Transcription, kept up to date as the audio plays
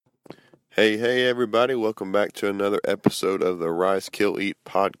Hey, everybody. Welcome back to another episode of the Rise, Kill, Eat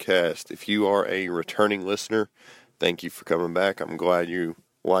podcast. If you are a returning listener, thank you for coming back. I'm glad you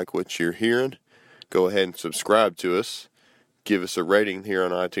like what you're hearing. Go ahead and subscribe to us. Give us a rating here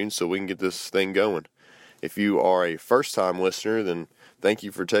on iTunes so we can get this thing going. If you are a first-time listener, then thank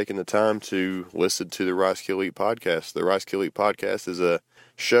you for taking the time to listen to the Rise, Kill, Eat podcast. The Rise, Kill, Eat podcast is a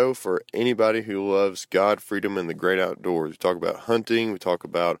show for anybody who loves God, freedom, and the great outdoors. We talk about hunting. We talk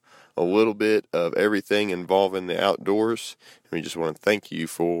about a little bit of everything involving the outdoors. And we just want to thank you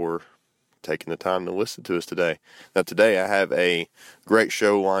for taking the time to listen to us today. Now, today I have a great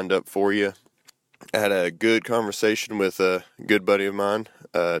show lined up for you. I had a good conversation with a good buddy of mine,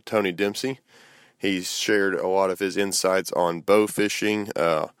 Tony Dempsey. He's shared a lot of his insights on bow fishing,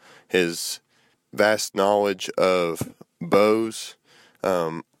 his vast knowledge of bows,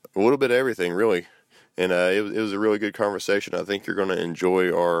 a little bit of everything, really. And it was a really good conversation. I think you're going to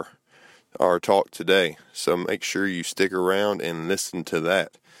enjoy our talk today. So make sure you stick around and listen to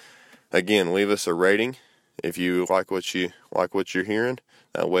that. Again, leave us a rating if you like what you're hearing.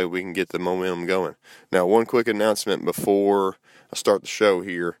 That way we can get the momentum going. Now, one quick announcement before I start the show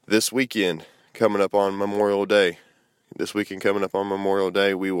here. This weekend, coming up on Memorial Day,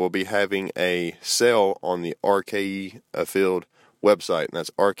 we will be having a sale on the RKE Afield website, and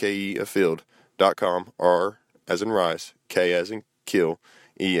that's rkeafield.com, R as in rise, K as in kill,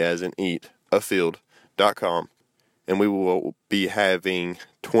 E as in eat, afield.com. And we will be having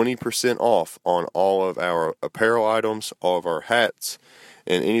 20% off on all of our apparel items, all of our hats,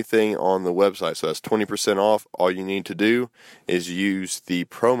 and anything on the website. So that's 20% off. All you need to do is use the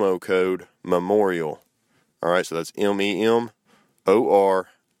promo code MEMORIAL. All right, so that's MEMORIAL,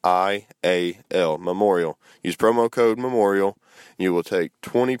 Memorial. Use promo code MEMORIAL. You will take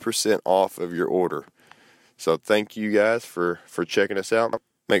 20% off of your order. So thank you guys for checking us out.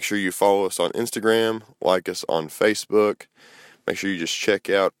 Make sure you follow us on Instagram, like us on Facebook. Make sure you just check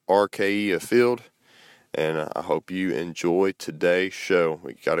out RKE Afield. And I hope you enjoy today's show.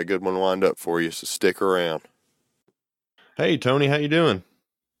 We got a good one lined up for you, so stick around. Hey, Tony, how you doing?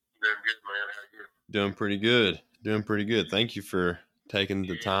 Doing good, man. How are you? Doing pretty good. Thank you for taking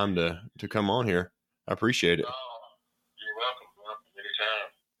the time to come on here. I appreciate it. Oh, you're welcome. Anytime.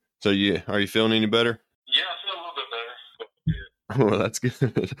 So are you feeling any better? Yeah, I feel a little bit better. Well, that's good.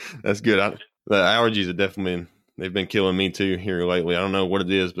 That's good. The allergies have definitely they've been killing me too here lately. I don't know what it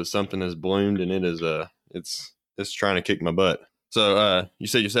is, but something has bloomed and it is it's trying to kick my butt. So you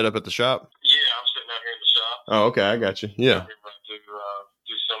said you set up at the shop? Yeah, I'm sitting out here in the shop. Oh, okay, I got you. Yeah.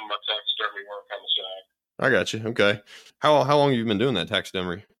 Do some of my taxidermy work on the side. I got you. Okay. How long have you been doing that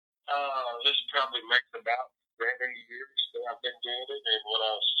taxidermy? This probably makes about 7 years that I've been doing it. And when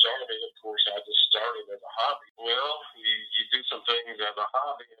I started it, of course, I just started as a hobby. Well, you do some things as a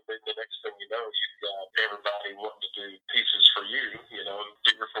hobby, and then the next thing you know, you've got everybody wanting to do pieces for you,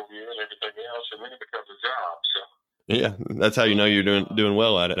 deer for you and everything else, and then it becomes a job. So yeah, that's how you know you're doing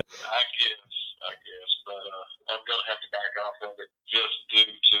well at it. I guess, but I'm gonna have to back off of it just due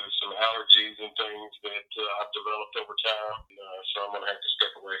to some allergies and things that I've developed over time. So I'm gonna have to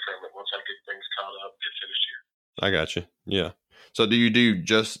step away from it once I get things caught up, get finished here. I got you. Yeah. So do you do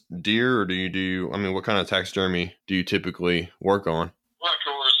just deer, or what kind of taxidermy do you typically work on? Well, of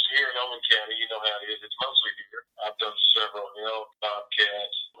course, here in Owen County, you know how it is. It's mostly deer. I've done several elk,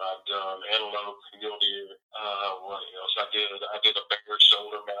 bobcats. I've done antelope, mule deer. What else? I did a bear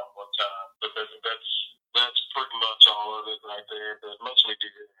shoulder mount one time. But that's pretty much all of it right there. But mostly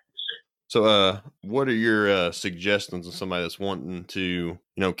deer. So, what are your suggestions of somebody that's wanting to,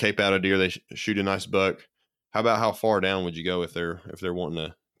 cape out a deer? They shoot a nice buck. How far down would you go if they're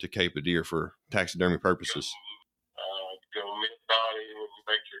wanting to cape a deer for taxidermy purposes? Go mid-body when you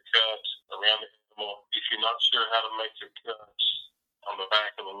make your cuts around the animal. If you're not sure how to make your cuts on the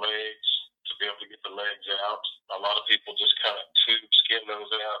back of the legs to be able to get the legs out, a lot of people just kind of skin those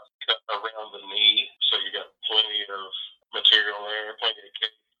out, cut around the knee, so you got plenty of material there, plenty of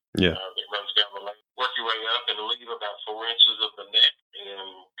cape. Yeah. That runs down the leg. Work your way up and leave about 4 inches of the neck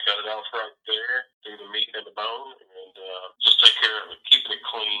and cut it off right there through the meat and the bone, and just take care of it. Keeping it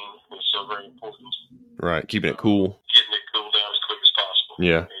clean is so very important. Right, keeping it cool. Getting it cooled down as quick as possible.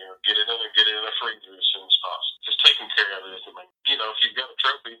 Yeah. Get it in a freezer as soon as possible. Just taking care of it. If you've got a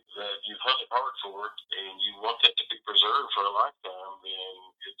trophy that you've hunted hard for and you want that to be preserved for a lifetime, then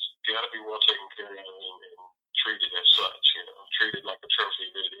it's got to be well taken care of and treated as such. Treated like a trophy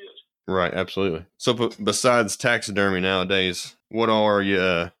that it is. Right, absolutely. So, besides taxidermy nowadays, what are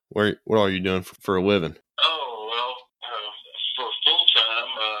you doing for a living? For full time,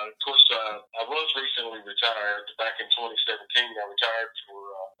 of course, I was recently retired. Back in 2017, I retired for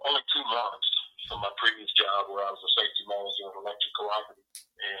only 2 months from my previous job where I was a safety manager in an electric cooperative.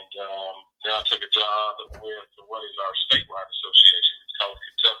 And then I took a job with what is our statewide association. It's called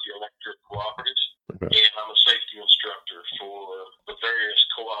Kentucky Electric Cooperatives. Okay. And I'm a safety instructor for the various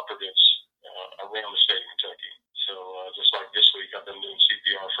cooperatives around the state of Kentucky. So just like this week, I've been doing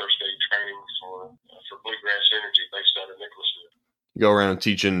CPR first aid training for Bluegrass Energy based out of Nicholasville. You go around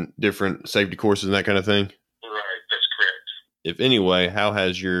teaching different safety courses and that kind of thing? Right, that's correct. If anyway, how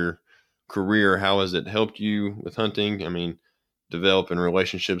has your career, how has it helped you with hunting? I mean, developing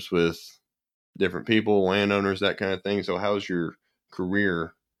relationships with different people, landowners, that kind of thing. So how's your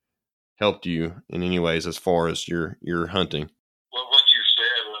career helped you in any ways as far as your hunting? Well, what you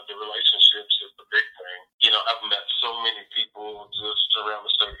said, the relationships is the big thing. You know, I've met so many people just around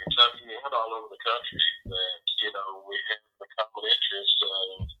the state of Kentucky and all over the country that, you know, we have a common interest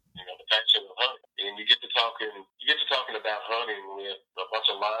of, you know, the passion of hunting. And you get to talking about hunting with a bunch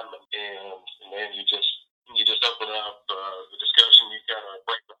of linemen, and then you just open up the discussion. You kind of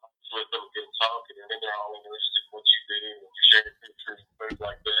break the ice with them, get them talking, and then they're all interested in what you do, and you share pictures and things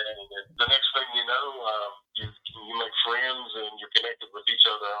like that. And then the next thing you know, you make friends and you're connected with each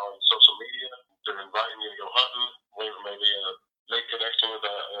other on social media. They're inviting you to go hunting. Maybe they connection with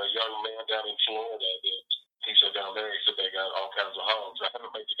a young man down in Florida that he said down there, he said they got all kinds of hogs. I haven't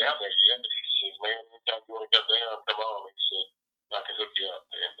made it down there yet, but he says, man, anytime you want to come down, come on. He said, I can hook you up.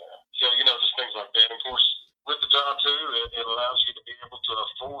 And so, you know, just things like that. And of course, with the job too, it allows you to be able to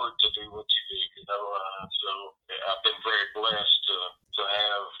afford to do what you do, you know. So I've been very blessed to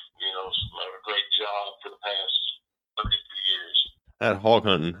have, you know, a great job for the past 32 years. That hog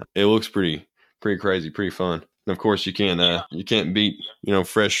hunting, it looks pretty crazy, pretty fun. And of course, you can't beat, you know,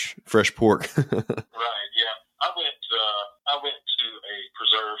 fresh pork. Right. Yeah. I went to a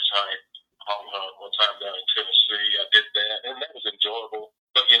preserve type hog hunt one time down in Tennessee. I did that, and that was enjoyable.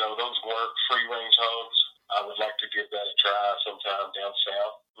 But you know, those weren't free range hogs. I would like to give that a try sometime down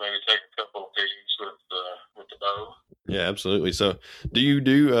south. Maybe take a couple of pigs with the bow. Yeah, absolutely. So, do you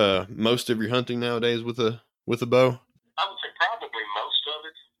do most of your hunting nowadays with a bow? I would say probably most of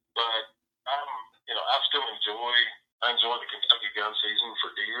it, but I enjoy the Kentucky gun season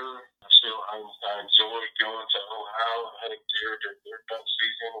for deer. I enjoy going to Ohio and hunting deer during their gun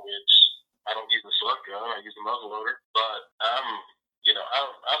season, which I don't use a slug gun, I use a muzzleloader. But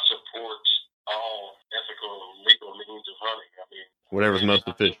I support all ethical and legal means of hunting. I mean, whatever's most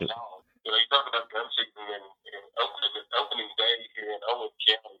efficient. You know, you talk about gun season and opening day here in Owen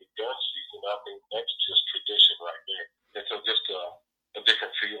County, gun season. I mean, that's just tradition right there. It's just a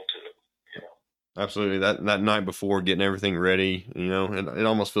different feel to it. You know. Absolutely. That night before, getting everything ready, you know, it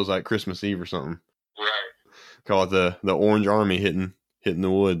almost feels like Christmas Eve or something. Right. Call it the Orange Army hitting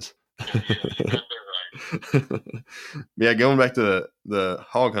the woods. Yeah, going back to the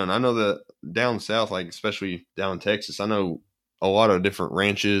hog hunt, I know that down south, like especially down in Texas, I know a lot of different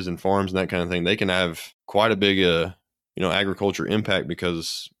ranches and farms and that kind of thing. They can have quite a big, agriculture impact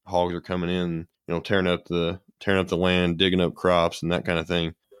because hogs are coming in, you know, tearing up the land, digging up crops and that kind of thing.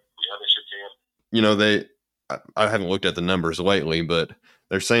 Yeah, they sure can. You know, I haven't looked at the numbers lately, but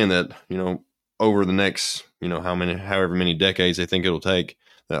they're saying that, you know, over the next, you know, however many decades they think it'll take,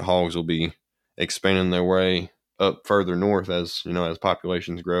 that hogs will be expanding their way up further north as, you know, as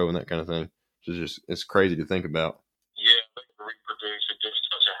populations grow and that kind of thing. It's crazy to think about. Yeah, they can reproduce at just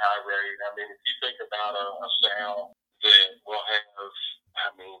such a high rate. I mean, if you think about a sow that will have,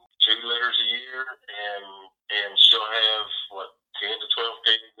 2 litters a year, and she'll have 10 to 12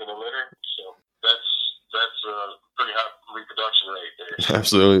 pigs in a litter. So that's a pretty high reproduction rate there.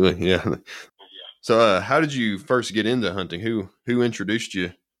 Absolutely, yeah. So, how did you first get into hunting? Who introduced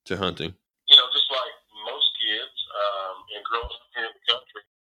you to hunting? You know, just like most kids, and growing up here in the country,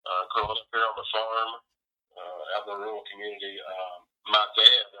 growing up here on the farm, out in the rural community, my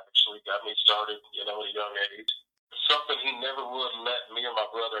dad actually got me started, you know, at a young age. Something he never would let me or my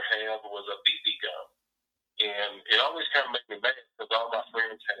brother have was a BB gun. And it always kind of made me mad because all my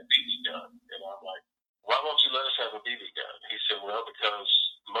friends had a BB gun. And I'm like, why won't you let us have a BB gun? He said, well, because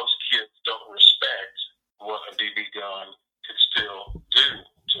most kids don't respect what a BB gun could still do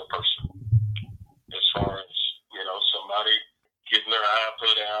to a person. As far as, you know, somebody getting their eye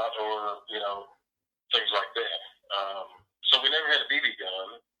put out or, you know, things like that. So we never had a BB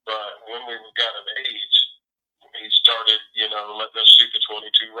gun, but when we got of age, he started, you know, letting us shoot the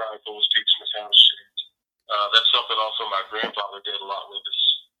 .22 rifles, teaching us how to shoot. That's something also my grandfather did a lot with us,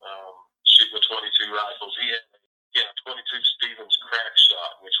 shooting the .22 rifles. He had a .22 Stevens crack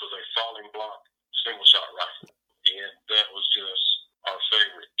shot, which was a falling block single shot rifle, and that was just our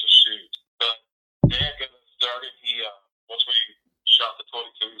favorite to shoot. But Dad got us started. He once we shot the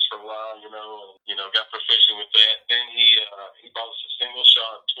 .22s while, and got proficient with that. Then he bought us a single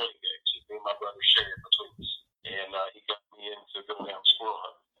shot 20 gauge. Me and my brother shared between us, and he got me into going out squirrel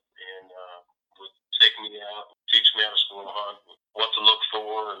hunting, and would take me out, teach me how to squirrel hunt, what to look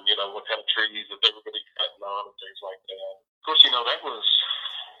for, and what kind of trees that they were going to be cutting on and things like that. Of course, that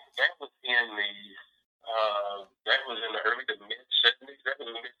was in the early to mid 70s. That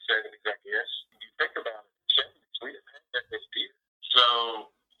was in the mid 70s, I guess. You think about it, 70s, we didn't have that many deer. So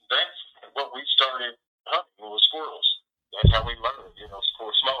that's what we started hunting was squirrels. That's how we learned,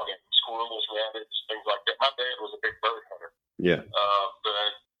 for small game, squirrels, rabbits, things like that. My dad was a big bird hunter. Yeah.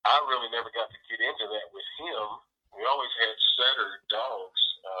 But I really never got to get into that with him. We always had setter dogs,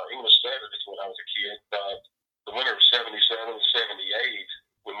 English setters when I was a kid, but the winter of 77 and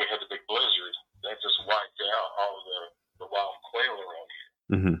 78, when we had the big blizzard, that just wiped out all of the wild quail around here.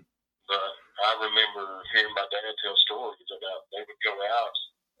 Mm-hmm. But I remember hearing my dad tell stories about they would go out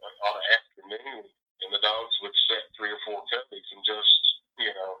on an afternoon and the dogs would set 3 or 4 coveys and just, 3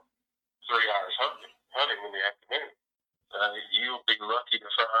 hours hunting in the afternoon. You'll be lucky to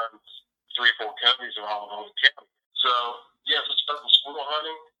find 3 or 4 coveys in all of Owen County. So, yes, I started squirrel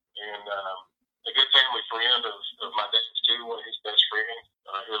hunting, and a good family friend of my dad's, too, one of his best friends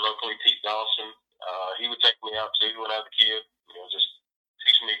here locally, Pete Dawson, he would take me out, too, when I was a kid, just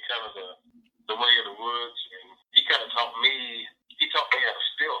teach me kind of the way of the woods, and he kind of taught me how to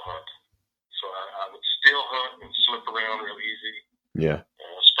still hunt. So I would still hunt and slip around real easy. Yeah.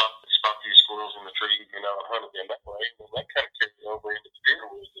 Spot these squirrels in the trees, and hunt them that way. And that kind of carried over into the deer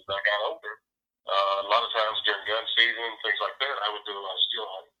woods as I got older. A lot of times during gun season, things like that, I would do a lot of still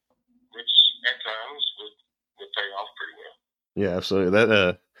hunting, which at times would pay off pretty well. Yeah, absolutely.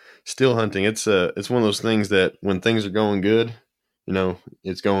 That still hunting, it's one of those things that when things are going good,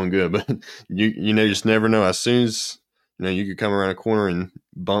 it's going good, but you just never know. As soon as you could come around a corner and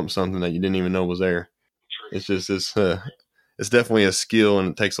bump something that you didn't even know was there. True. It's just it's definitely a skill, and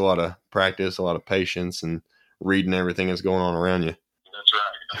it takes a lot of practice, a lot of patience, and reading everything that's going on around you. That's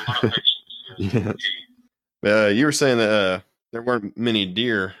right. A lot of patience. Yeah. You were saying that there weren't many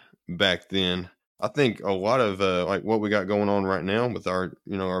deer back then. I think a lot of like what we got going on right now with our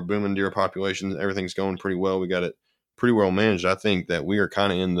our booming deer population, everything's going pretty well. We got it pretty well managed. I think that we are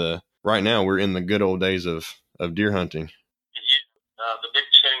kind of right now we're in the good old days of deer hunting. Yeah, the big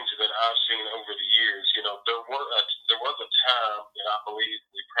change that I've seen over the years, there was a time that I believe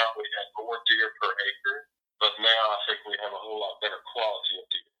we probably had more deer per acre, but now I think we have a whole lot better quality of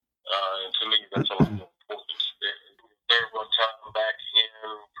deer. And to me, that's a lot more important. There was a time back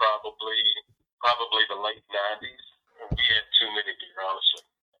in probably the late 90s, and we had too many deer, honestly.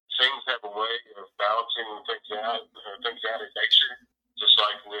 Things have a way of balancing things out in nature, just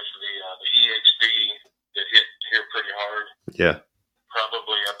like with the EXD that hit here pretty hard. Yeah.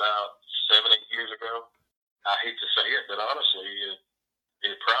 Probably about 7-8 years ago. I hate to say it, but honestly,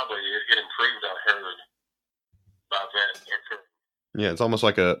 it improved our herd by that occurring. Yeah, it's almost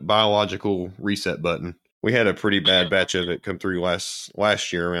like a biological reset button. We had a pretty bad batch of it come through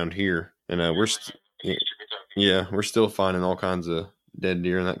last year around here, and we're still finding all kinds of dead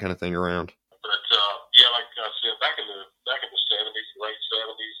deer and that kind of thing around. But like I said, back in the 70s, late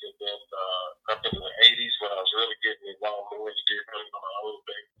 70s, and then up into the 80s, when I was really getting involved more into deer hunting on my own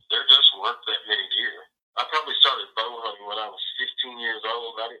thing, there just weren't that many deer. I probably started bow hunting when I was 15 years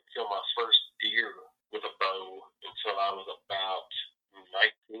old. I didn't kill my first deer with a bow until I was about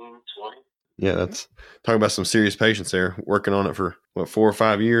 19, 20. Yeah, that's talking about some serious patience there. Working on it for 4 or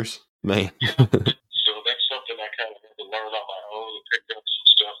 5 years, man. Yeah. So that's something I kind of had to learn on my own and picked up some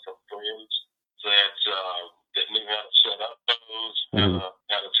stuff from friends that knew how to set up bows,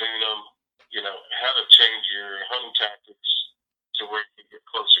 how to tune them, how to change your hunting tactics to where you get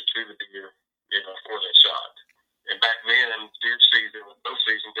closer to the deer, for that shot. And back then, bow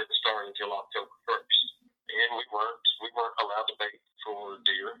season didn't start until October 1st, and we weren't allowed to bait for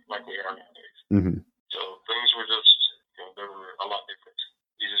deer like we are nowadays. Mm-hmm. So things were just, they were a lot different.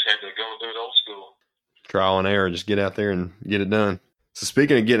 You just had to go and do it old school. Trial and error, just get out there and get it done. So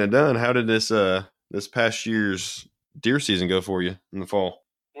speaking of getting it done, how did this past year's deer season go for you in the fall?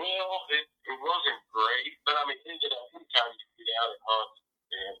 Well, it wasn't great, but I mean, anytime you get out and hunt,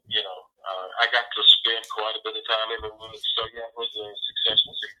 and I got to spend quite a bit of time in the woods. So yeah, it was a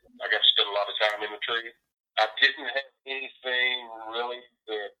successful season. I got to spend a lot of time in the tree. I didn't have anything really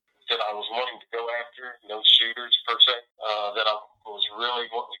that I was wanting to go after. No shooters per se that I was really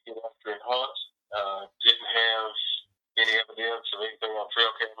wanting to get after and hunt. Didn't have any evidence of anything on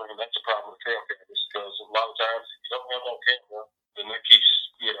trail camera, and that's a problem with trail cameras because a lot of times if you don't have it on camera, then that keeps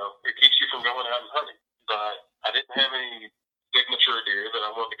you from going out and hunting. But I didn't have any big mature deer that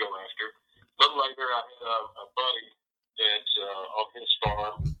I wanted to go after. had a buddy that on his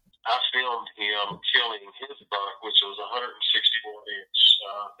farm, I filmed him killing his buck, which was 161 inch.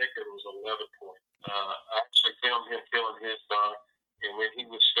 I think it was 11 point. I actually filmed him killing his buck, and when he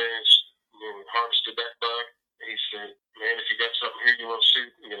was finished, when we harvested that buck, he said, "Man, if you got something here you want to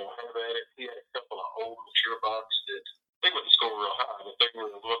shoot, have at it." He had a couple of old mature bucks that they wouldn't score real high, but they were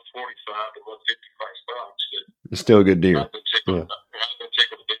 145 and 150 price bucks. It's still a good deer. I've been tickled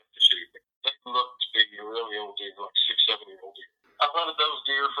to death to shoot. They look to be a really old deer, like 6-7-year-old deer. I hunted those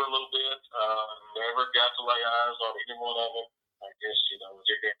deer for a little bit. Never got to lay eyes on either one of them. I guess, as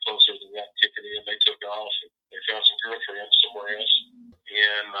they got closer to that ticket in, they took off and they found some girlfriends somewhere else.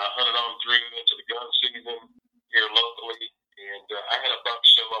 And I hunted on through into the gun season here locally. And I had a buck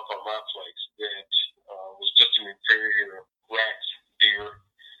show up on my place that was just an inferior rack deer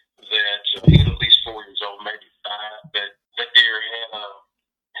that he was at least 4 years old, maybe 5. But that deer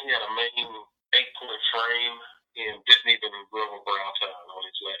had a main 8-point frame and didn't even grow a brow tine on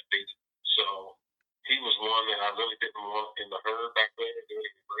his left feet. So he was one that I really didn't want in the herd back there doing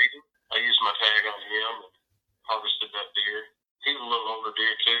any breeding. I used my tag on him and harvested that deer. He was a little older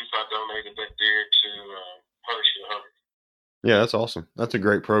deer too, so I donated that deer to Hunters for the Hungry. Yeah, that's awesome. That's a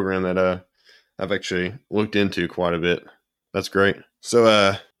great program that I've actually looked into quite a bit. That's great. So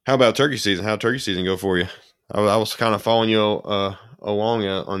how about turkey season? How'd turkey season go for you? I was kind of following you along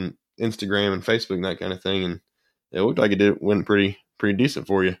on Instagram and Facebook and that kind of thing, and it looked like it went pretty decent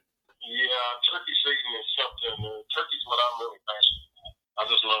for you. Yeah, turkey season is something. Turkey's what I'm really passionate about. I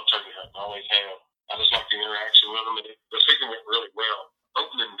just love turkey hunting. I always have. I just like the interaction with them, and the season went really well.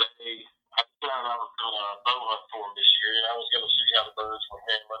 Opening day, I decided I was going to bow hunt for them this year, and I was going to see how the birds were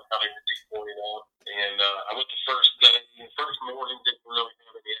handling, how they were decoying out. And I went the first day. First morning, didn't really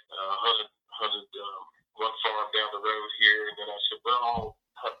have any. Hunted one farm down the road here, and then I said, well, I'll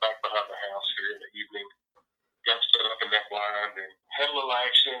hunt back behind the house here in the evening. Got set up in that blind and had a little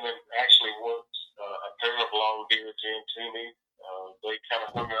action, and actually worked a pair of long deers into me. They kind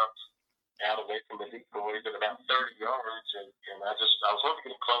of hung up out away from the decoys at about 30 yards, and I was hoping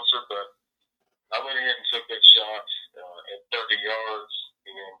to get closer, but I went ahead and took that shot at 30 yards,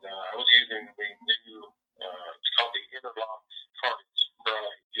 and I was using the new, it's called the Interlock Carnage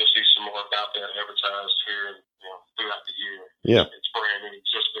Bride. You'll see some more about that advertised here throughout the year. Yeah. It's brand new. It's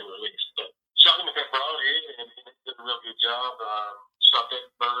just been released. But shot him with that broadhead, and he did a real good job. Shot that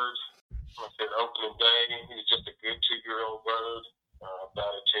bird, like I said, opening day. He was just a good 2-year-old bird,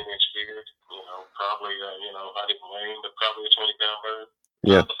 about a 10-inch beard. Probably, I didn't weigh him, but probably a 20-pound bird.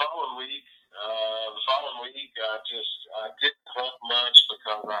 Yeah. The following week, I didn't hunt much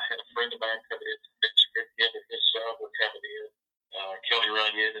because I had a friend of mine coming in from Michigan. Him and his son were coming in. Kelly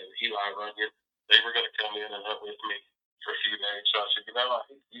Runyon and Eli Runyon. They were going to come in and hunt with me for a few days. So I said, I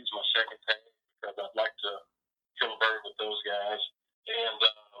hate to use my second tag because I'd like to kill a bird with those guys. And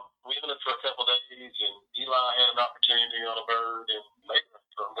we hunted for a couple days, and Eli had an opportunity on a bird, and later,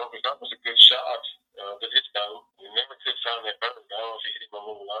 from what we thought was a good shot with his bow. We never could find that bird. I don't know if he hit him a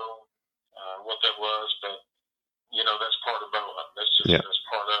little low, what that was, but that's part of bow hunting. That's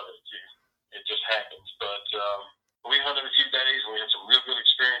part of it. It just happens. But we hunted a few days, and we had some real good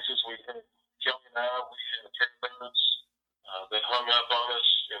experiences. Kelly and I, we had a pair of birds that hung up on us,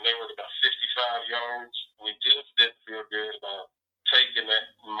 and they were at about 55 yards. We just didn't feel good about taking that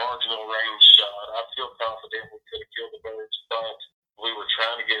marginal range shot. I feel confident we could have killed the birds, but we were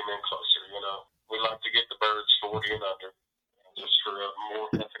trying to get them in closer. We like to get the birds 40 and under, just for a more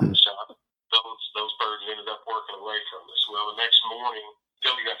ethical shot. Those birds ended up working away from us. Well, the next morning,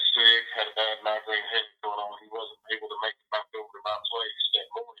 Kelly got sick, had a bad migraine headache going on. He wasn't able to make it back over to my place that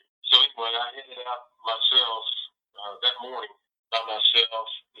morning. So anyway, I headed out myself that morning by myself,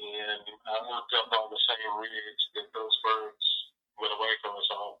 and I worked up on the same ridge that those birds went away from us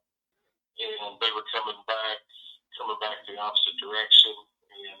on. And they were coming back the opposite direction,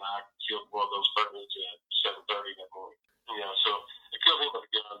 and I killed one of those birds at 7:30 that morning. So I killed him with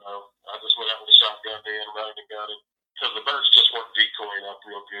a gun, though. I just went out with a shotgun then, running and gunning, because the birds just weren't decoying up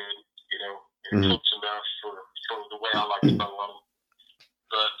real good, and close enough for the way I like to bow on them.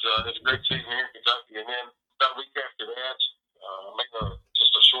 But it's a great season here in Kentucky. And then about a week after that, I made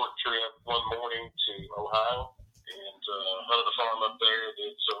just a short trip one morning to Ohio and hunted a farm up there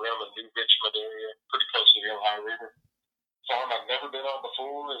that's around the New Richmond area, pretty close to the Ohio River. Farm I've never been on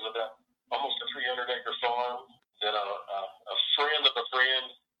before is about almost a 300-acre farm that a friend of a friend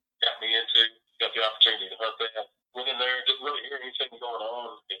got me into. Got the opportunity to hunt that. Went in there, didn't really hear anything going on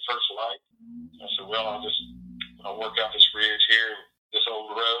at first light. I said, well, I'll work out this ridge here, this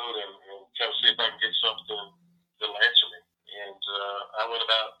old road, and kind of see if I can get something that'll answer me. And I went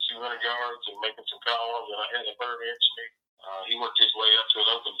about 200 yards and making some calls, and I had a bird answer me. He worked his way up to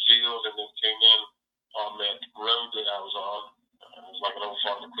an open field and then came in on that road that I was on. It was like an old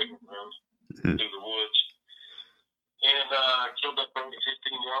farm equipment road through the woods. And I killed that bird at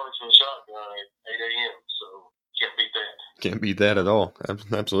 15 yards from the shotgun at 8 a.m. So can't beat that. Can't beat that at all.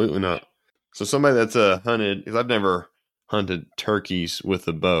 Absolutely not. So somebody that's hunted, because I've never hunted turkeys with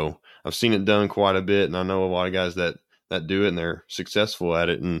a bow. I've seen it done quite a bit, and I know a lot of guys that do it, and they're successful at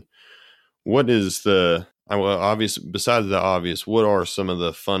it. And what is the obvious? Besides the obvious, what are some of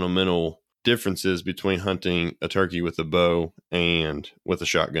the fundamental differences between hunting a turkey with a bow and with a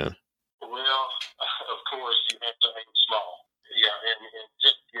shotgun? Well, of course, you have to aim small. Yeah, and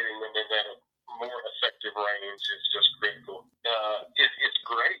just getting them in that more effective range is just critical. It's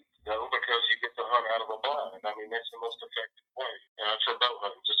great, though, because you get to hunt out of a blind. I mean, that's the most effective way for bow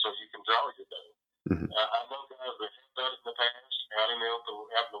hunting, just so you can draw your bow. Mm-hmm. I know guys that have done it in the past, out in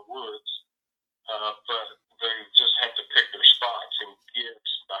the woods, but they just have to pick their spots and get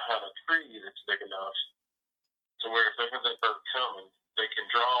behind a tree that's big enough to where if they have that bird coming, they can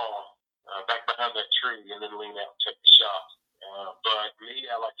draw back behind that tree and then lean out and take the shot. But me,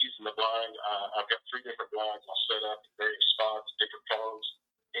 I like using the blind. I've got 3 different blinds I'll set up in various spots, different colors,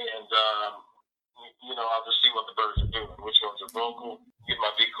 and I'll just see what the birds are doing, which ones are vocal, get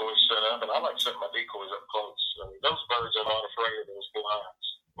my decoys set up, and I like setting my decoys up close. I mean, those birds are not afraid of those blinds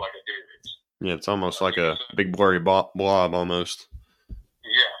like a deer is. Yeah, it's almost like a big blurry blob almost.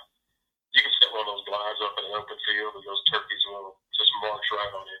 Yeah. You can set one of those blinds up in an open field, and those turkeys will just march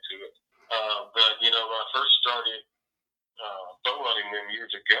right on into it. But, when I first started bow hunting them years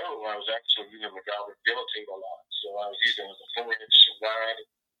ago, I was actually using the Gobler guillotine a lot. So I was using it as a 4-inch wide,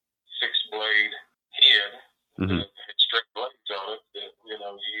 fixed blade head that had straight blades on it that,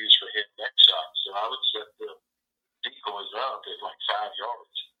 you use for head and neck shots. So I would set the decoys up at like 5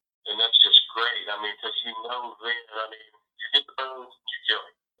 yards. And that's just great. I mean, because you hit the bird, you kill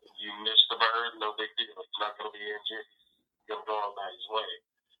him. You miss the bird, no big deal. It's not going to be injured. He's going to go on by his way.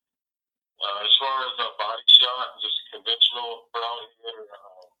 As far as a body shot, just a conventional broadhead or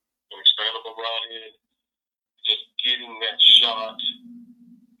an expandable broadhead, just getting that shot,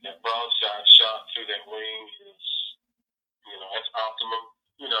 that broadside shot through that wing is, that's optimum.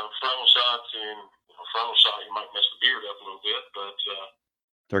 Frontal shots frontal shot, you might mess the beard up a little bit, but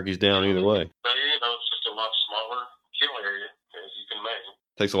turkey's down either way. But it's just a lot smaller kill area, as you can imagine.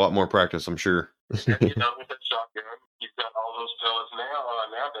 Takes a lot more practice, I'm sure. And, with that shotgun, you've got all those pellets now.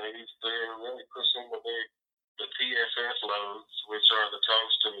 Nowadays, they're really pushing the TSS loads, which are the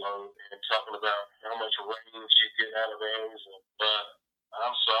tungsten load, and talking about how much range you get out of those. But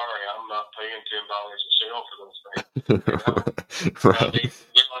I'm sorry, I'm not paying $10 a shell for those things. Right.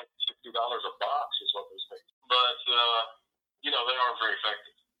 They're like $60 a box is what those things. But they are very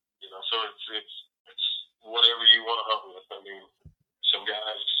effective. So it's whatever you want to hunt with. I mean, some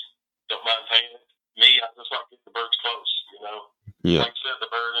guys don't mind paying it. Me, I just like to get the birds close. Yeah. Like I said,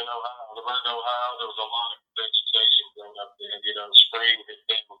 the bird in Ohio, there was a lot of vegetation growing up there. Spring had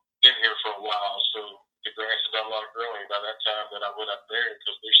been here for a while, so the grass had done a lot of growing by that time that I went up there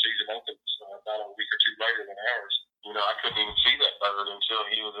because their season opens about a week or 2 later than ours. I couldn't even see that bird until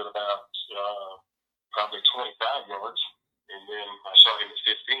he was at about probably 25 yards, and then I shot him at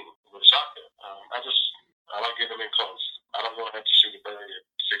 15 with a shotgun. I like getting them in close. I don't want to have to shoot a bird at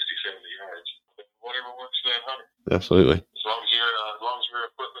 60, 70 yards. Whatever works for that hunter. Absolutely. As long as your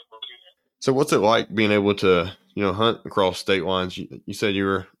equipment will do that. So what's it like being able to, hunt across state lines? You said you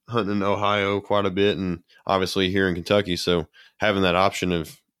were hunting in Ohio quite a bit and obviously here in Kentucky. So having that option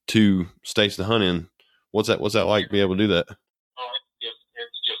of 2 states to hunt in, what's that like to be able to do that? Oh,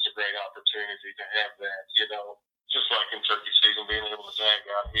 it's just a great opportunity to have that, just like in turkey season, being able to tag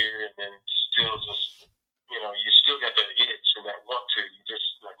out here and then still just, you still got that itch and that want to. You just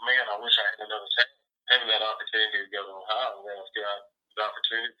like, man, I wish I had another tag. Having that opportunity to go to Ohio where I've got the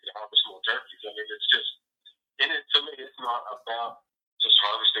opportunity to harvest more turkeys. I mean, it's just, to me, it's not about just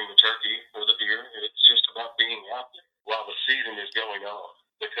harvesting the turkey or the deer. It's just about being out there while the season is going on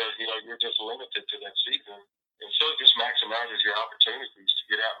because, you're just limited to that season. And so it just maximizes your opportunities to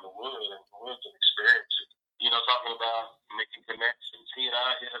get out in the woods and experience it. Talking about making connections. He and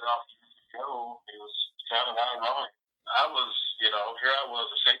I hit it off years ago. It was kind of ironic. Here I was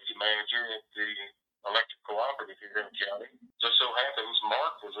a safety manager at the electric cooperative here in the county. Just so happens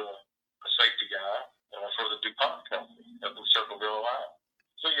Mark was a safety guy for the DuPont company up in Circleville, Ohio.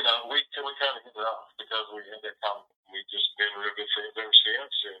 So, we kind of hit it off because we had that comment. We've just been real good friends ever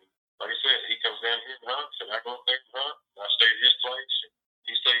since. And like I said, he comes down here and hunts, and I go up there and hunt. And I stay at his place. And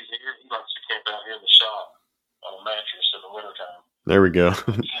he stays here. He likes to camp out here in the shop on a mattress in the wintertime. There we go.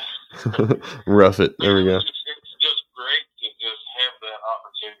 Rough it. There we go. It's just great to just have that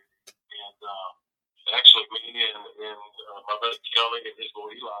opportunity. And actually, me and my buddy Kelly and his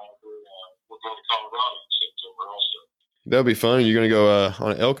boy Eli, we're going to Colorado in September also. That'll be fun. You're going to go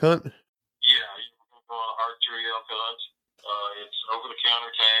on an elk hunt? Yeah, we're going to go on an archery elk hunt. It's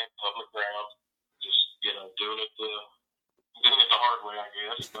over-the-counter tag, public ground. Just, doing it the hard way, I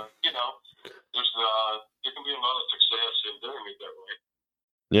guess. But, there can be a lot of success in doing it that way.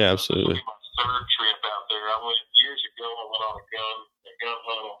 Yeah, absolutely. This will be my third trip out there. I went years ago. I went on a gun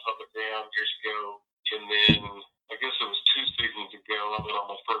hunt on public ground years ago, and then I guess it was 2 seasons ago. I went on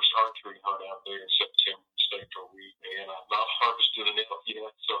my first archery hunt out there in September. Stayed for a week, and I've not harvested an elk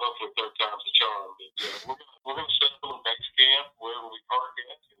yet. So hopefully, third time's the charm. But we're gonna set up a base camp wherever we park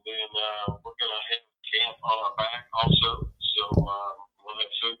at, and then we're gonna have camp on our back also. So we'll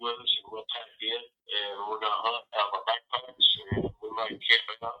have food with us, and we'll pack in, and we're gonna hunt out of our backpacks, and we might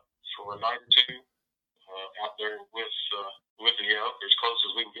camp out for a night or two out there with the elk as close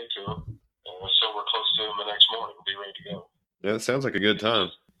as we can get to them. So we're close to them the next morning. We'll be ready to go. Yeah, that sounds like a good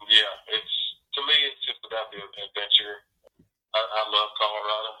time. Yeah, to me, it's just about the adventure. I love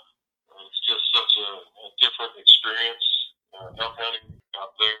Colorado. It's just such a different experience. Elk hunting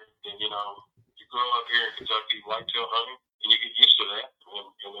out there, and you grow up here in Kentucky whitetail hunting, and you get used to that,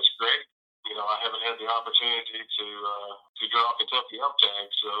 and it's great. I haven't had the opportunity to draw Kentucky elk tag,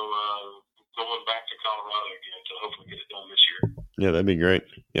 so going back to Colorado again to hopefully get it done this year. Yeah, that'd be great.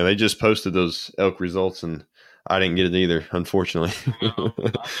 Yeah, they just posted those elk results, and I didn't get it either, unfortunately.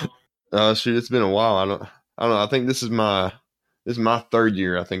 No, shoot, it's been a while. I don't know. I think this is my third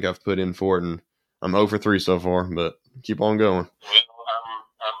year. I think I've put in for it, and I'm 0 for 3 so far. But keep on going. Well,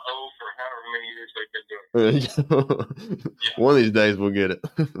 I'm 0 for however many years they've been doing it. Yeah. One of these days we'll get it.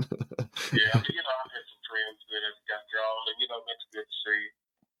 Yeah, I've had some friends that have got drawn, and it's good to see.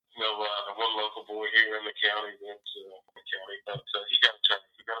 The one local boy here in the county but he got a tag.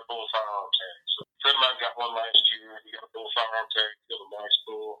 He got a bull firearm tag. So a friend of mine got one last year. He got a bull firearm tag. Killed a nice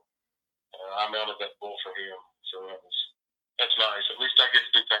bull. I mounted that bull for him, so that's nice. At least I get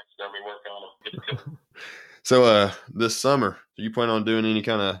to do taxidermy work on him. So, this summer, do you plan on doing any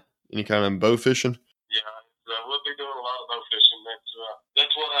kind of bow fishing? Yeah, we'll be doing a lot of bow fishing.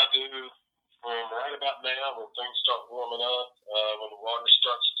 That's what I do from right about now when things start warming up. When the water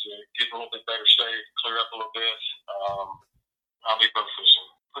starts to get a little bit better shape, clear up a little bit, I'll be bow fishing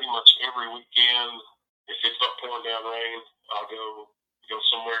pretty much every weekend. If it's not pouring down rain, I'll go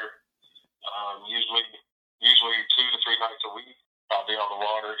somewhere. Usually 2 to 3 nights a week, I'll be on the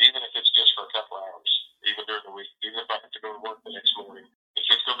water, even if it's just for a couple hours, even during the week, even if I have to go to work the next morning. If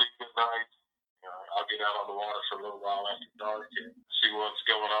it's going to be a good night, I'll get out on the water for a little while after dark and see what's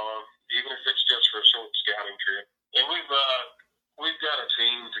going on, even if it's just for a short scouting trip. And we've got a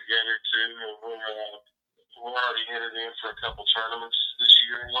team together too, and we're already entered in for a couple tournaments this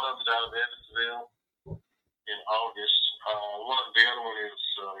year. One of them's out of Evansville in August. The other one is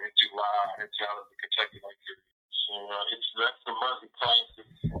in July. It's out of the Kentucky Lake Area. So that's the Murphy Classic.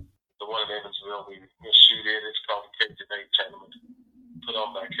 The one in Evansville we shoot in. It's called the Cajun 8 tournament. Put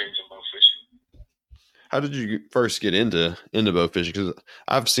on by Cajun Bow Fishing. How did you first get into bow fishing? Because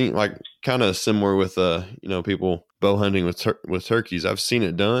I've seen kind of similar with people bow hunting with turkeys. I've seen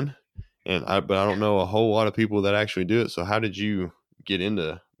it done, but I don't know a whole lot of people that actually do it. So how did you get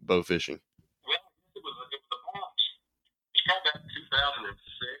into bow fishing? Well, it was about 2006.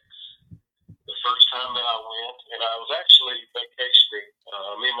 The first time that I went, and I was actually vacationing.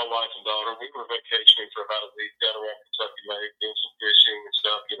 Me and my wife and daughter, we were vacationing for about a week down around Kentucky Lake, doing some fishing and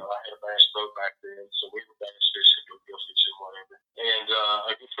stuff. I had a bass boat back then, so we were bass fishing, gill fishing, whatever. And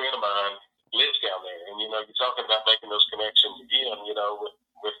a good friend of mine lives down there, and you're talking about making those connections again.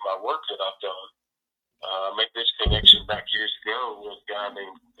 With my work that I've done, I made this connection back years ago with a guy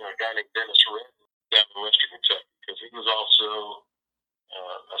named Dennis Redden down in Western Kentucky, because he was also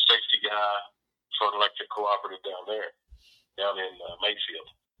a safety guy for an electric cooperative down in Mayfield.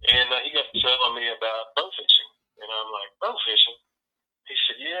 And he got telling me about bow fishing. And I'm like, bow fishing? He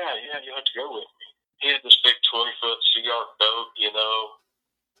said, yeah, you have to go with me. He had this big 20-foot CR boat,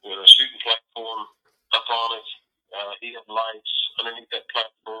 with a shooting platform up on it. He had lights underneath that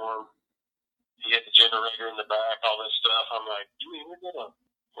platform. He had the generator in the back, all this stuff. I'm like, you mean we're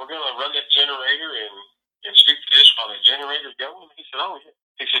gonna run that generator and shoot fish while the generator's going? He said, oh yeah.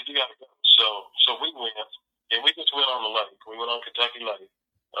 He said, you gotta go. So we went, and we just went on the lake. We went on Kentucky Lake.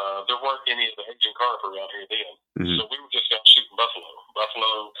 There weren't any of the Asian carp around here then. Mm-hmm. So we were just out shooting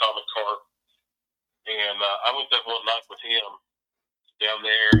buffalo, common carp. And I went that one night with him down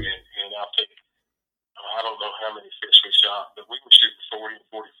there, and I think I don't know how many fish we shot, but we were shooting 40 and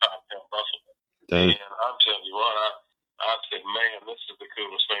 45-pound buffalo. Dang. And I'm telling you what, I said, man, this is the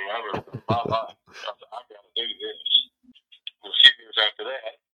coolest thing I've ever done in my life. I said, I got to do this. And a few years after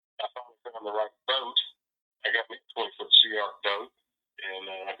that, I finally found the right boat. I got me a 20-foot Sea Arc boat, and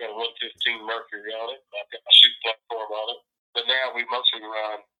I got a 115 Mercury on it. I've got my shoot platform on it. But now we mostly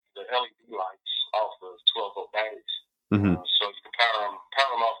run the LED lights off of 12-volt batteries. Mm-hmm. So you can power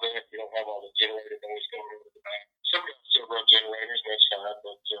them off there. You don't have all the generator noise going over the back. Some guys still run generators, and that's fine,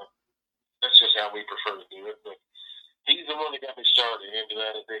 but that's just how we prefer to do it. But he's the one that got me started into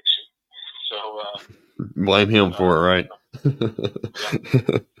that addiction. So blame him for it, right?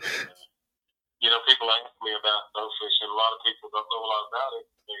 You know, people ask me about bow fishing. A lot of people don't know a lot about it.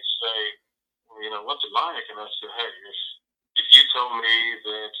 They say, you know, what's it like? And I said, hey, if you told me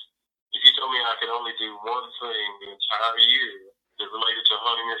I could only do one thing the entire year that related to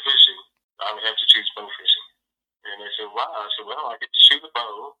hunting or fishing, I would have to choose bow fishing. And they said, why? I said, well, I get to shoot a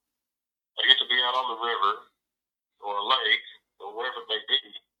bow. I get to be out on the river or a lake or wherever it may be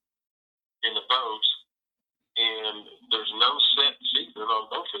in the boat, and there's no set season on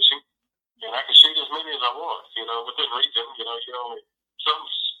bow fishing, and I can shoot as many as I want, you know, within reason. You know, you only some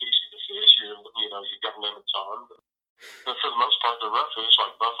species of fish, you know, you got limits on, but for the most part, the rough fish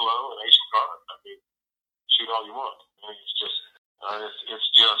like buffalo and Asian carp, I mean, shoot all you want. I mean, it's just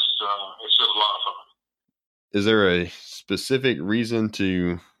a lot of fun. Is there a specific reason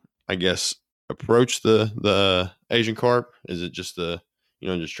to, I guess, approach the Asian carp? Is it just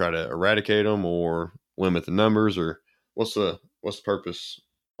just try to eradicate them or limit the numbers, or what's the purpose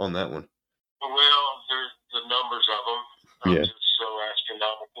on that one? Well, there's the numbers of them are just so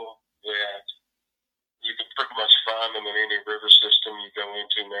astronomical that you can pretty much find them in any river system you go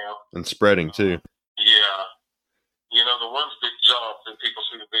into now. And spreading too. Yeah. You know, the ones that jump that people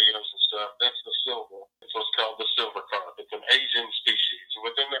see the videos and stuff, that's the silver. It's what's called the silver carp. It's an Asian species.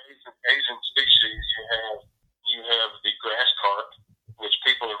 Within the Asian species, you have the grass carp, which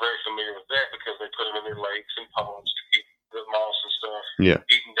people are very familiar with that because they put them in their lakes and ponds to keep the moss and stuff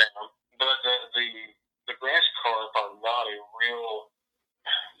eaten down. But the grass carp are not a real.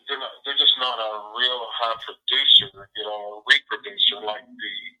 They're just not a real high producer, you know, reproducer like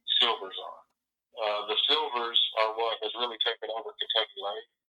the silvers are. The silvers are what has really taken over Kentucky Lake,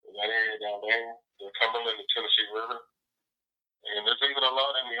 that area down there, the Cumberland and Tennessee River, and there's even a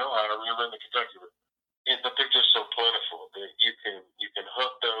lot in the Ohio River and the Kentucky River. But they're just so plentiful that you can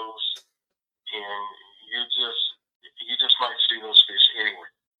hunt those, and you just might see those fish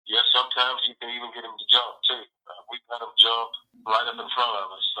anywhere. Yes, sometimes you can even get them to jump too. We've got them jump right up in front of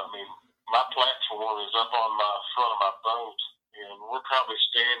us. I mean, my platform is up on my front of my boat, and we're probably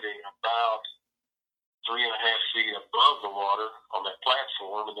standing about 3.5 feet above the water on that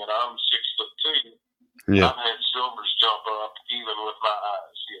platform, and then I'm 6'2". Yeah. I've had silvers jump up even with my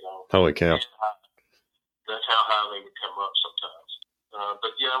eyes, you know. Holy cow. That's how high they would come up sometimes.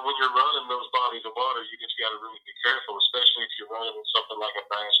 But yeah, when you're running those bodies of water, you just got to really be careful, especially if you're running something like a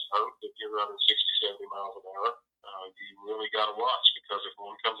bass boat, if you're running 60, 70 miles an hour. You really got to watch, because if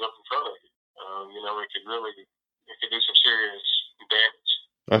one comes up in front of you, you know, it could do some serious damage.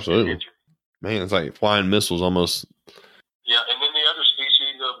 Absolutely. Man, it's like flying missiles almost. Yeah, and then the other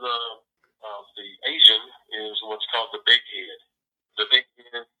species of the Asian is what's called the big head. The big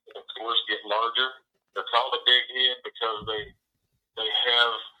head, of course, get larger. They're called a big head because they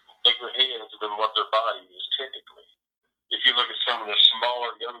have bigger heads than what their body is typically. If you look at some of the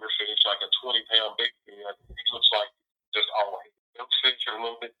smaller, younger fish, like a 20-pound big head, it looks like just all head. Those fish are a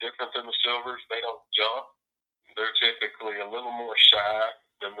little bit different than the silvers. They don't jump. They're typically a little more shy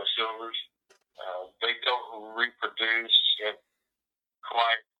than the silvers. They don't reproduce at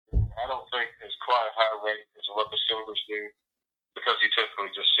I don't think as quite a high rate as what the silvers do, because you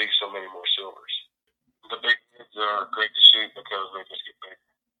typically just see so many more silvers. The big heads are great to shoot because they just get big.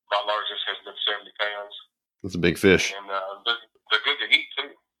 My largest has been 70 pounds. That's a big fish. And they're good to eat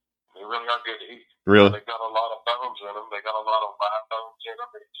too. They really are good to eat. Really? They've got a lot of bones in them. They got a lot of live bones in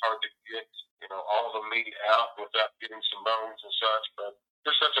them. It's hard to get, you know, all the meat out without getting some bones and such. But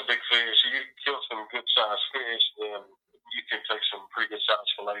they're such a big fish. You can kill some good sized fish, then you can take some pretty good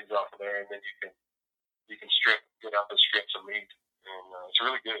sized fillets off of there, and then you can get out the strips of meat, and it's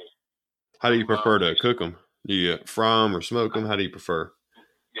really good. How do you prefer to cook them? Do you fry them or smoke them? How do you prefer?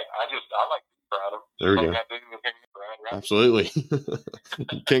 Yeah, I like to fry them. There we go. Right? Absolutely.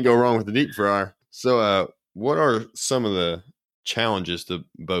 Can't go wrong with the deep fryer. So, what are some of the challenges to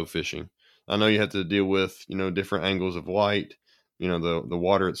bow fishing? I know you have to deal with, you know, different angles of light. You know, the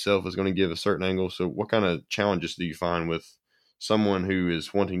water itself is going to give a certain angle. So what kind of challenges do you find with someone who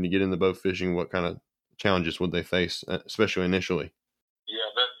is wanting to get into bow fishing? What kind of challenges would they face, especially initially? Yeah,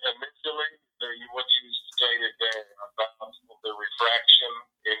 that initially, what you stated there about the refraction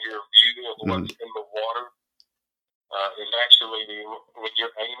in your view of what's in the water is actually when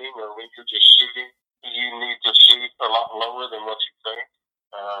you're aiming or when you're just shooting, you need to shoot a lot lower than what you think.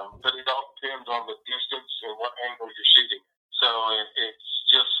 But it all depends on the distance and what angle you're shooting. So it's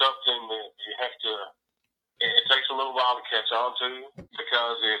just something that you have to. It takes a little while to catch on to,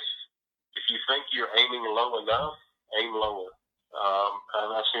 because if you think you're aiming low enough, aim lower. And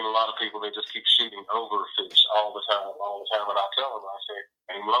I've seen a lot of people, they just keep shooting over fish all the time. And I tell them, I say,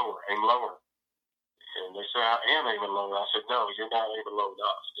 aim lower, aim lower. And they say, I am aiming lower. I said, no, you're not aiming low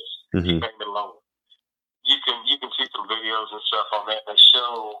enough. Just keep aiming lower. You can see some videos and stuff on that that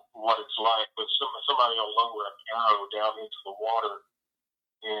show what it's like. But somebody will lower an arrow down into the water,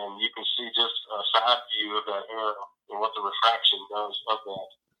 and you can see just a side view of that arrow and what the refraction does of that.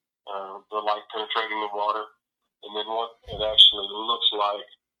 The light penetrating the water, and then what it actually looks like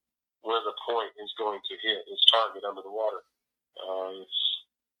where the point is going to hit its target under the water.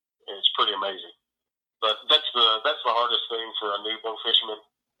 It's pretty amazing. But that's the hardest thing for a new bow fisherman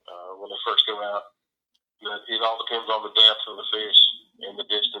when they first go out. It all depends on the depth of the fish and the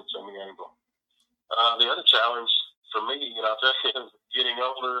distance and the angle. The other challenge for me, I'll tell you, is getting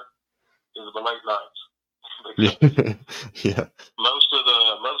older is the late nights. Yeah. Most of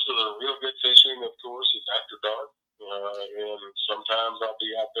the real good fishing, of course, is after dark, and sometimes I'll be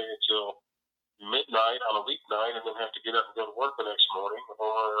out there until midnight on a weeknight, and then have to get up and go to work the next morning.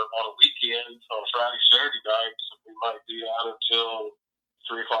 Or on a weekend, on Friday, Saturday nights, we might be out until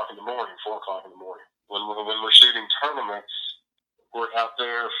 3 o'clock in the morning, 4 o'clock in the morning. When we're shooting tournaments, we're out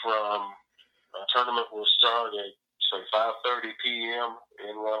there from a tournament will start at say 5:30 p.m.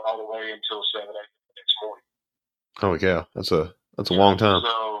 and run all the way until 7 a.m. the next morning. Oh yeah, that's a long time.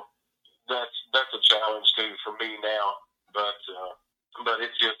 So that's a challenge too for me now, but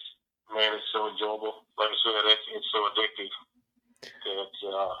it's just, man, it's so enjoyable. Like I said, it's so addictive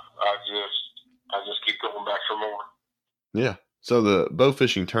that I just keep going back for more. Yeah. So the bow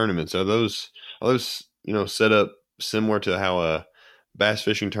fishing tournaments, are those set up similar to how a bass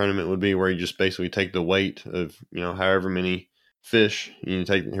fishing tournament would be, where you just basically take the weight of however many fish, you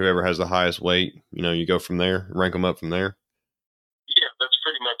take whoever has the highest weight, you go from there, rank them up from there? Yeah, that's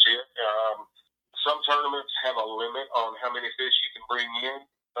pretty much it. Some tournaments have a limit on how many fish you can bring in.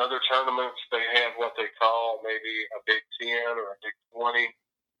 Other tournaments, they have what they call maybe a Big 10 or a Big 20.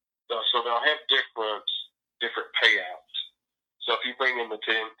 So they'll have different payouts. So if you bring in the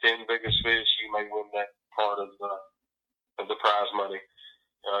 10 biggest fish, you may win that part of the prize money.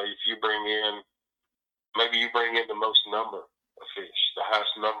 If you bring in the most number of fish, the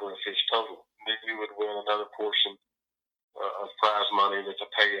highest number of fish total, then you would win another portion of prize money that's a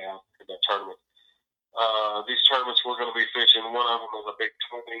payout in that tournament. These tournaments we're going to be fishing, one of them is a Big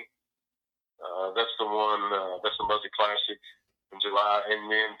 20. That's the one, that's the Muzzy Classic in July. And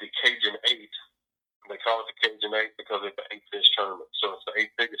then the Cajun 8, they call it the Cajun 8 because it's the 8 fish tournament. So it's the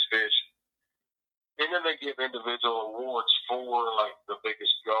 8 biggest fish. And then they give individual awards for, like, the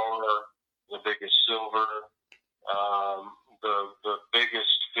biggest gar, the biggest silver, the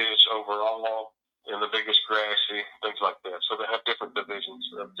biggest fish overall, and the biggest grassy, things like that. So they have different divisions,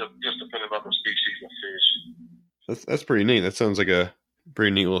 just depending on the species of fish. That's pretty neat. That sounds like a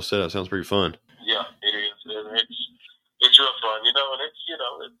pretty neat little setup. Sounds pretty fun. Yeah, it is. It's real fun, and it's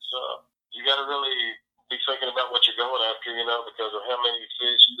you got to really be thinking about what you're going after, because of how many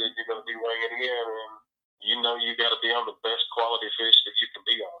fish that you're going to be weighing in, and you got to be on the best quality fish that you can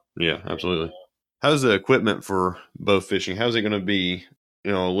be on. Yeah, absolutely. How's the equipment for bow fishing? How's it going to be,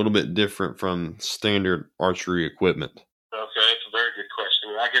 a little bit different from standard archery equipment? Okay, it's a very good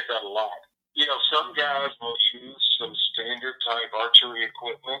question. I get that a lot. Some guys will use some standard type archery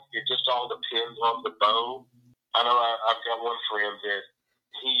equipment. It just all depends on the bow. I know I've got one friend that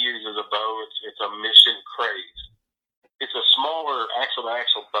he uses a bow. It's a Mission Craze. It's a smaller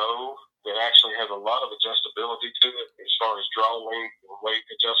axle-to-axle bow that actually has a lot of adjustability to it as far as draw length and weight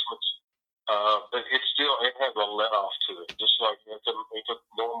adjustments. But it has a let-off to it, just like it's a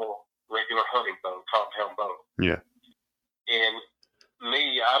normal, regular hunting bow, compound bow. Yeah. And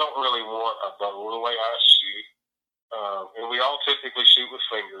me, I don't really want a bow the way I shoot. And we all typically shoot with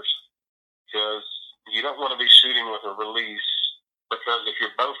fingers, because you don't want to be shooting with a release, because if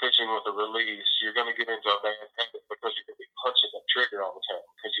you're bow fishing with a release, you're going to get into a bad habit, because you're going to be punching that trigger all the time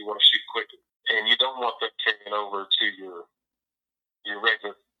because you want to shoot quickly. And you don't want that carrying over to your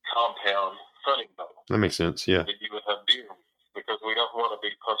regular compound hunting bow. That makes sense, yeah. That you would have deer with, because we don't want to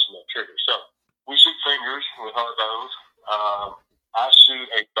be punching that trigger. So we shoot fingers with our bows. I shoot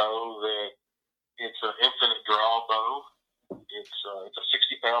a bow that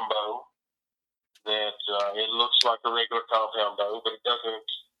compound bow that it looks like a regular compound bow, but it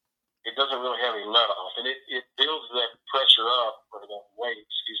doesn't really have any let off, and it builds that pressure up, or that weight,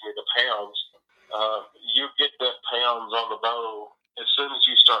 the pounds. You get that pounds on the bow as soon as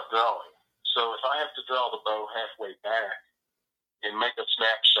you start drawing. So if I have to draw the bow halfway back and make a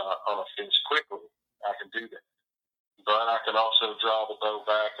snapshot on a fish quickly, I can do that. But I can also draw the bow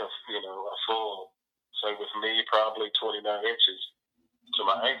back a full, say with me, probably 29 inches to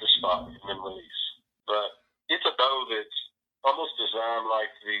my anchor spot and then release. But it's a bow that's almost designed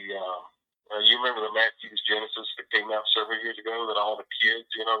like you remember the Matthews Genesis that came out several years ago that all the kids,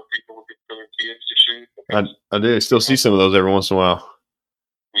 people would get their kids to shoot? I do. I still see some of those every once in a while.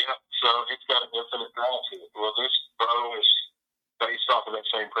 Yeah, so it's got an infinite drive to it. Well, this bow is based off of that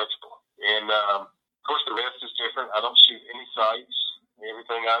same principle. And, of course, the rest is different. I don't shoot any sights.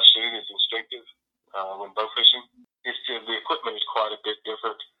 Everything I shoot is instinctive when bow fishing. It's just, the equipment is quite a bit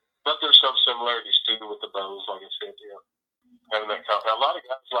different. But there's some similarities, too, with the bows, like I said, having that compound. A lot of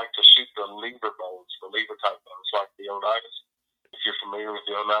guys like to shoot the lever bows, the lever-type bows, like the Oneidas. If you're familiar with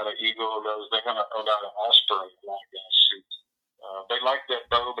the Oneida Eagle and those, they have an Oneida Osprey a lot of guys shoot. They like that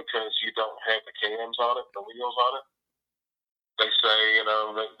bow because you don't have the cams on it, the wheels on it. They say,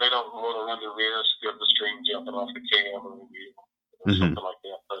 they don't want to run the risk of the string jumping off the cam or the wheel or something like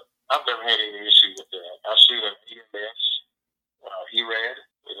that. But I've never had any issue with that. I shoot an EMS, ERAD.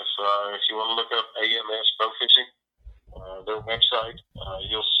 If you want to look up AMS bow fishing, their website,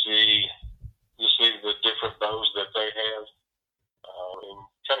 you'll see the different bows that they have, and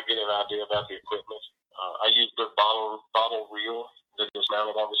kind of get an idea about the equipment. I use their bottle reel that is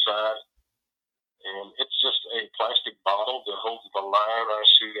mounted on the side, and it's just a plastic bottle that holds the line. I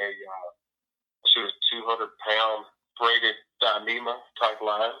shoot a 200-pound braided Dyneema type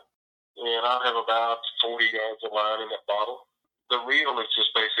line, and I have about 40 yards of line in that bottle. The reel is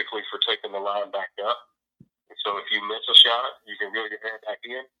just basically for taking the line back up. So if you miss a shot, you can reel your hand back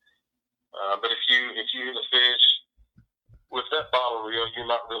in. But if you hit a fish with that bottle reel, you're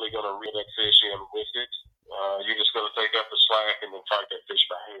not really going to reel that fish in with it. You're just going to take up the slack and then fight that fish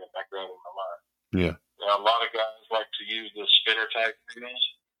by hand back around in the line. Yeah. Now, a lot of guys like to use the spinner type reels,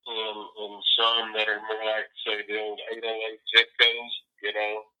 and some that are more like, say, the old 808 Jetcos,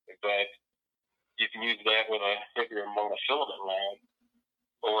 but you can use that with a heavier monofilament line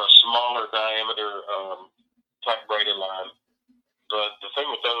or a smaller diameter type braided line. But the thing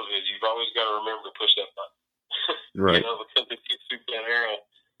with those is you've always got to remember to push that button. Right. Because if you shoot that arrow,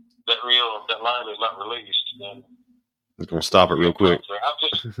 that line is not released, then it's going to stop it real quick. I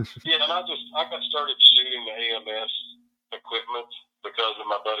got started shooting the AMS equipment because of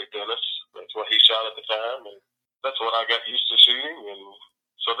my buddy Dennis. That's what he shot at the time, and that's what I got used to shooting, and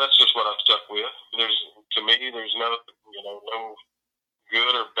so that's just what I've stuck with. There's no no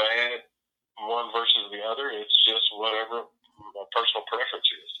good or bad one versus the other. It's just whatever my personal preference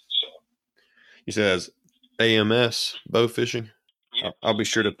is. So you said as AMS bow fishing. yeah. I'll be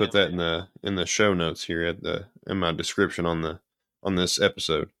sure to put that in the show notes here in my description on this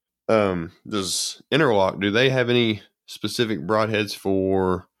episode. Does Interlock, do they have any specific broadheads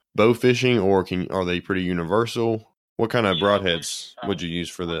for bow fishing, or are they pretty universal? What kind of broadheads would you use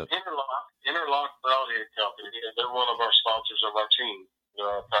for that? Interlock Broadhead Company. They're one of our sponsors of our team. They're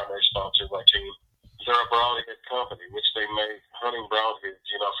our primary sponsor of our team. They're a broadhead company, which they make hunting broadheads,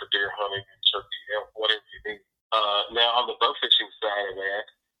 for deer hunting and turkey, whatever you need. Now, on the bow fishing side of that,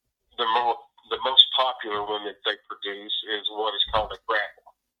 the most popular one that they produce is what is called a grapple.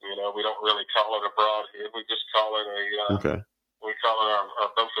 We don't really call it a broadhead. We just call it we call it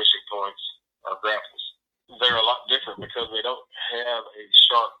our bow fishing points, our grapples. They're a lot different because they don't have a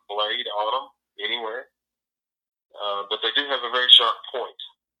sharp blade on them anywhere, but they do have a very sharp point.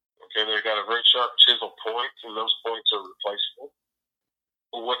 Okay, they've got a very sharp chisel point, and those points are replaceable.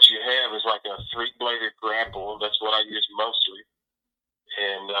 What you have is like a 3-bladed grapple. That's what I use mostly.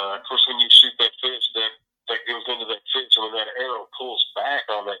 And, of course, when you shoot that fish, that goes into that fish, and when that arrow pulls back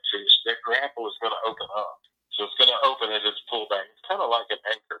on that fish, that grapple is going to open up. So it's going to open as it's pulled back. It's kind of like an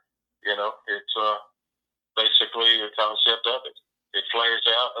anchor, It's basically the concept of it. It flares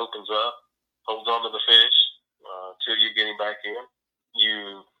out, opens up, holds onto the fish till you get him back in.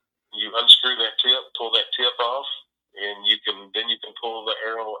 You unscrew that tip, pull that tip off, and you can pull the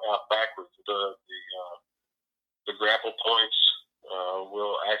arrow out backwards. The grapple points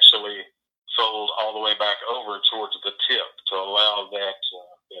will actually fold all the way back over towards the tip to allow that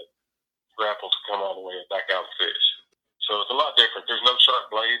grapple to come all the way back out of the fish. So it's a lot different. There's no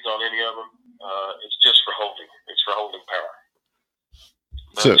sharp blades on any of them. It's just for holding. It's for holding power.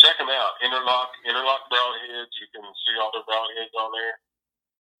 But check them out. Interlock Broadheads. You can see all their broadheads on there.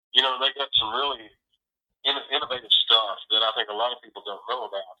 they got some really innovative stuff that I think a lot of people don't know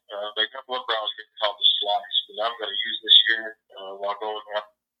about. They got one broadhead called the Slice that I'm going to use this year while going out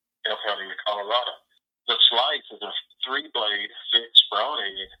elk hunting in Colorado. The Slice is a 3-blade fixed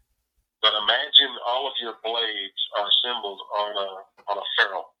broadhead, but imagine all of your blades are assembled on a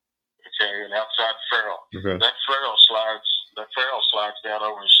ferrule, okay, an outside ferrule. Okay. That ferrule slides down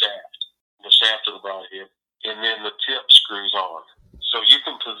over the shaft of the broadhead, and then the tip screws on. So you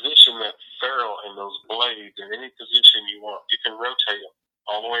can position that ferrule and those blades in any position you want. You can rotate them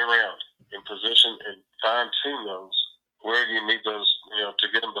all the way around and position and fine-tune those where you need those, to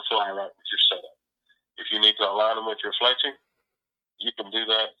get them to fly right with your setup. If you need to align them with your fletching, you can do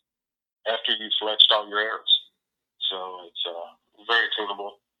that after you've fletched all your arrows. So it's very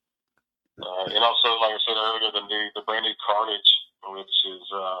tunable. And also, like I said earlier, the brand new Carnage, which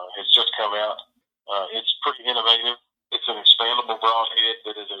has just come out. It's pretty innovative. It's an expandable broadhead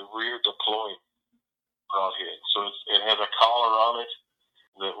that is a rear deploying broadhead. So it has a collar on it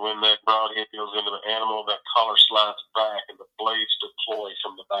that when that broadhead goes into the animal, that collar slides back and the blades deploy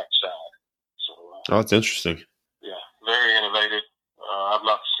from the back side. So, that's interesting. Yeah, very innovative. I've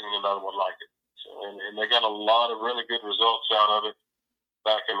not seen another one like it. So, and they got a lot of really good results out of it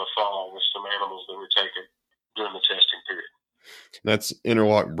back in the fall with some animals that were taken during the testing period. That's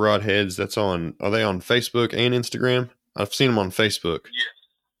Interlock Broadheads. Are they on Facebook and Instagram? I've seen them on Facebook. Yes.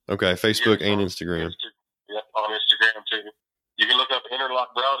 Okay, Facebook and Instagram. Yep, on Instagram too. You can look up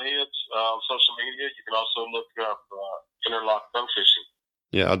Interlock Broadheads on social media. You can also look up Interlock Bow Fishing.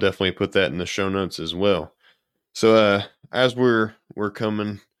 Yeah, I'll definitely put that in the show notes as well. So as we're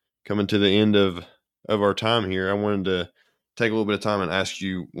coming to the end of our time here, I wanted to take a little bit of time and ask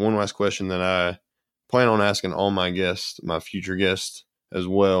you one last question that I plan on asking all my guests, my future guests as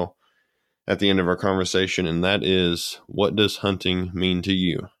well, at the end of our conversation, and that is, what does hunting mean to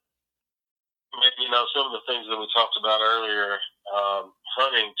you? Some of the things that we talked about earlier,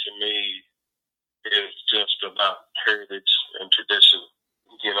 hunting to me is just about heritage and tradition.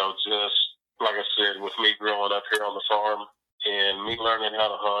 Just like I said, with me growing up here on the farm and me learning how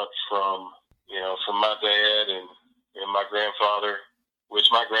to hunt from my dad and my grandfather, which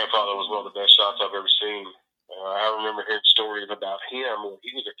my grandfather was one of the best shots I've ever seen. I remember hearing stories about him when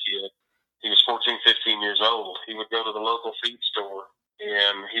he was a kid. He was 14, 15 years old. He would go to the local feed store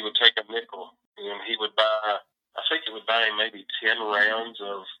and he would take a nickel and he would buy, I think he would buy maybe 10 rounds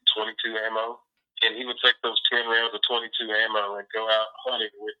of 22 ammo. And he would take those 10 rounds of 22 ammo and go out hunting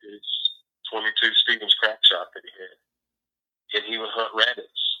with his 22 Stevens crack shot that he had. And he would hunt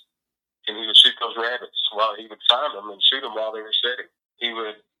rabbits. And he would shoot those rabbits while he would find them and shoot them while they were setting. He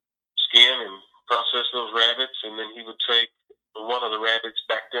would skin and process those rabbits, and then he would take one of the rabbits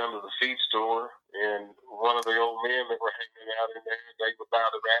back down to the feed store, and one of the old men that were hanging out in there, they would buy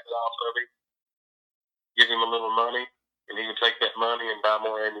the rabbit off of him, give him a little money, and he would take that money and buy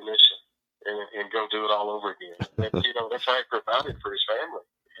more ammunition and go do it all over again. That's how he provided for his family.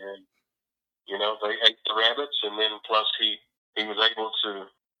 And, they ate the rabbits, and then plus he was able to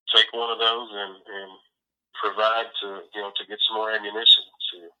take one of those and provide to get some more ammunition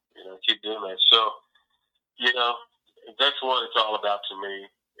to, keep doing that. So, that's what it's all about to me.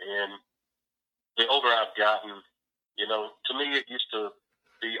 And the older I've gotten, to me it used to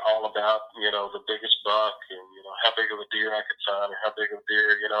be all about, the biggest buck and, how big of a deer I could find or how big of a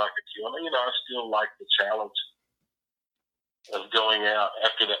deer, I could kill. I still like the challenge of going out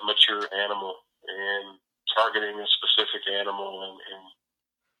after that mature animal and targeting a specific animal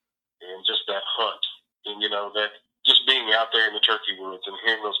and just that hunt. And, that just being out there in the turkey woods and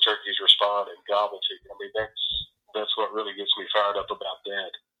hearing those turkeys respond and gobble to you. That's what really gets me fired up about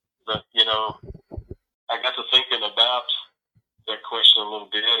that. But, I got to thinking about that question a little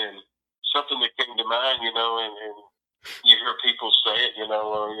bit, and something that came to mind, and you hear people say it,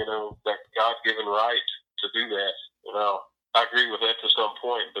 that God-given right to do that. I agree with that to some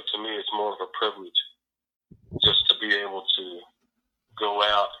point, but to me it's more of a privilege just to be able to go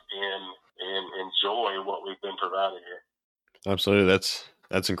out and enjoy what we've been provided here. Absolutely.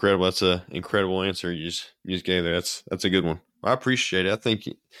 That's incredible. That's an incredible answer you just gave there. That's a good one. I appreciate it. I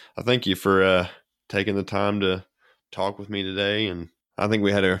thank you for taking the time to talk with me today, and I think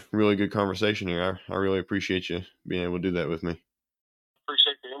we had a really good conversation here. I really appreciate you being able to do that with me.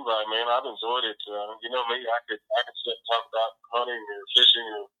 Appreciate the invite, man. I've enjoyed it. You know me, I could sit and talk about hunting or fishing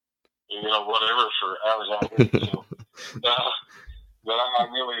or whatever for hours on end. So, but I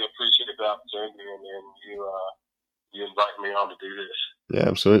really appreciate the opportunity and you invite me on to do this. Yeah,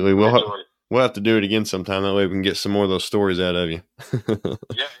 absolutely. We'll have to do it again sometime. That way we can get some more of those stories out of you.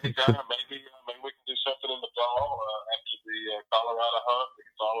 Yeah, anytime. Maybe we can do something in the fall after the Colorado hunt. We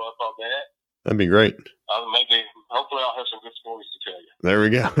can follow up on that. That'd be great. Hopefully I'll have some good stories to tell you. There we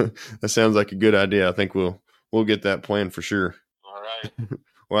go. That sounds like a good idea. I think we'll get that planned for sure. All right.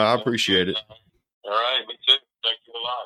 Well, I appreciate it. All right. Me too.